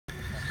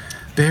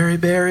Barry,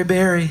 Barry,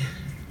 Barry.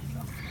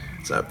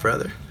 What's up,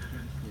 brother?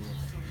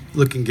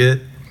 Looking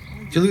good.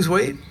 Did you lose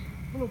weight?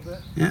 A little bit.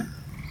 Yeah?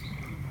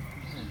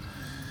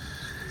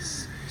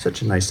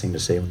 Such a nice thing to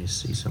say when you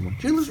see someone.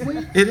 Did you lose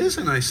weight? It is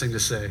a nice thing to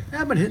say.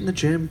 Yeah, I've been hitting the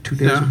gym 2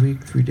 days a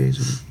week, 3 days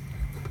a week.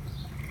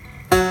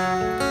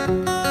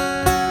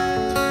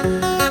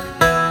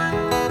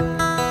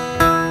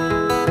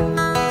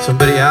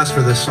 Somebody asked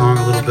for this song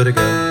a little bit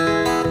ago.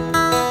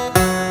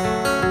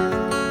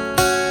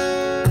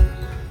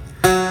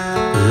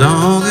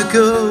 Long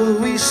ago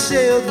we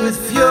sailed with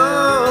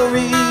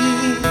fury,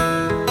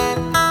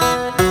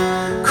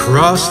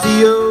 crossed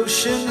the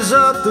oceans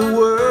of the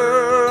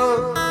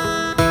world.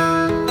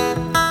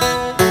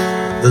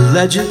 The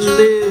legend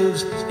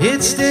lives,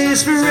 it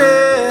stays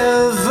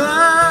forever.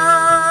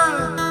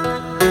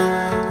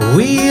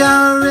 We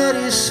are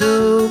ready,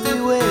 so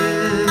beware.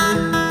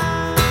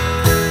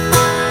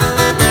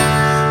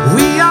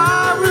 We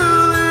are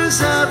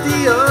rulers of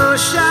the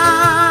ocean,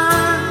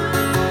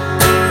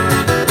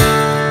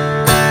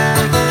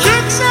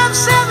 kings of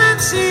 7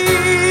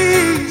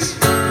 seas.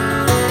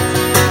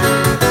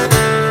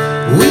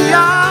 We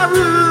are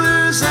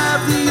rulers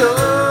of the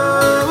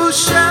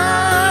ocean,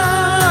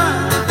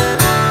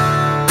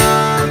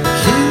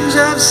 kings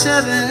of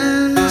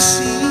 7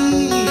 seas.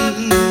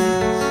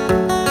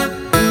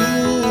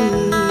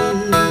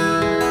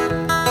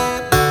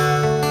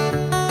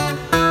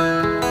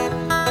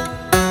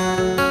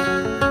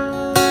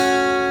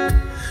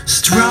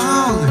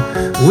 Strong,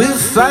 we'll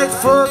fight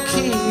for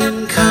king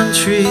and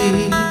country,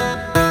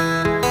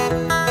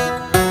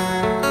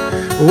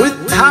 with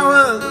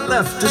power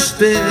left to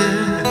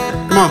spare.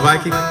 Come on,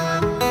 Viking.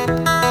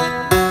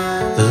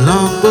 The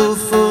longbow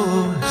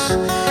force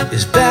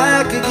is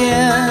back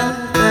again,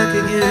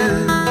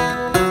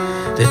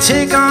 to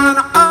take on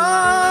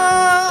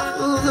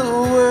all the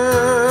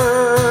world.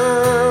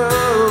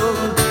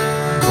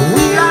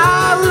 We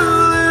are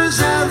rulers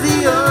of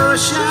the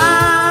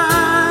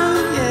ocean,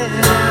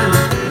 yeah,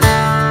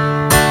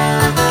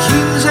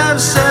 kings of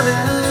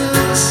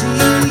 7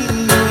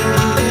 seas.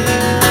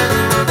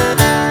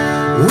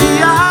 We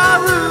are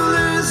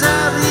rulers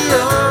of the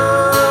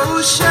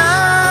ocean,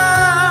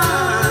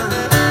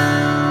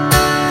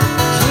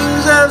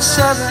 kings of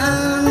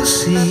 7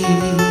 seas.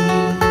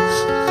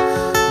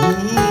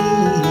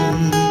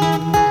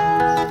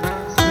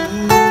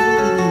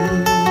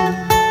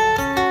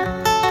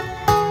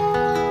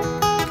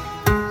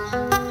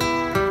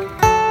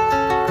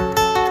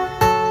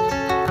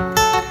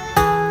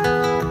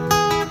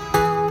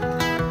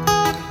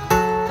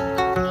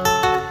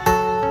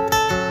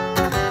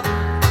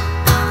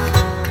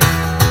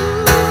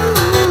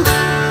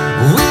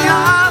 We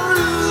are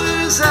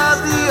rulers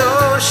of the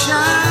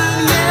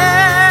ocean,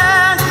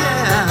 yeah,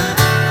 yeah,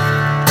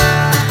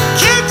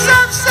 kings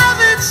of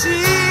 7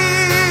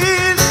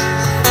 seas.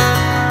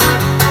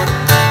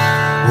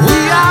 We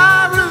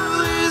are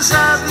rulers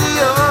of the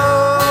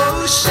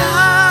ocean,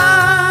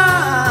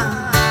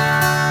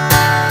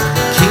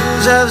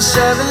 kings of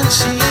 7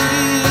 seas.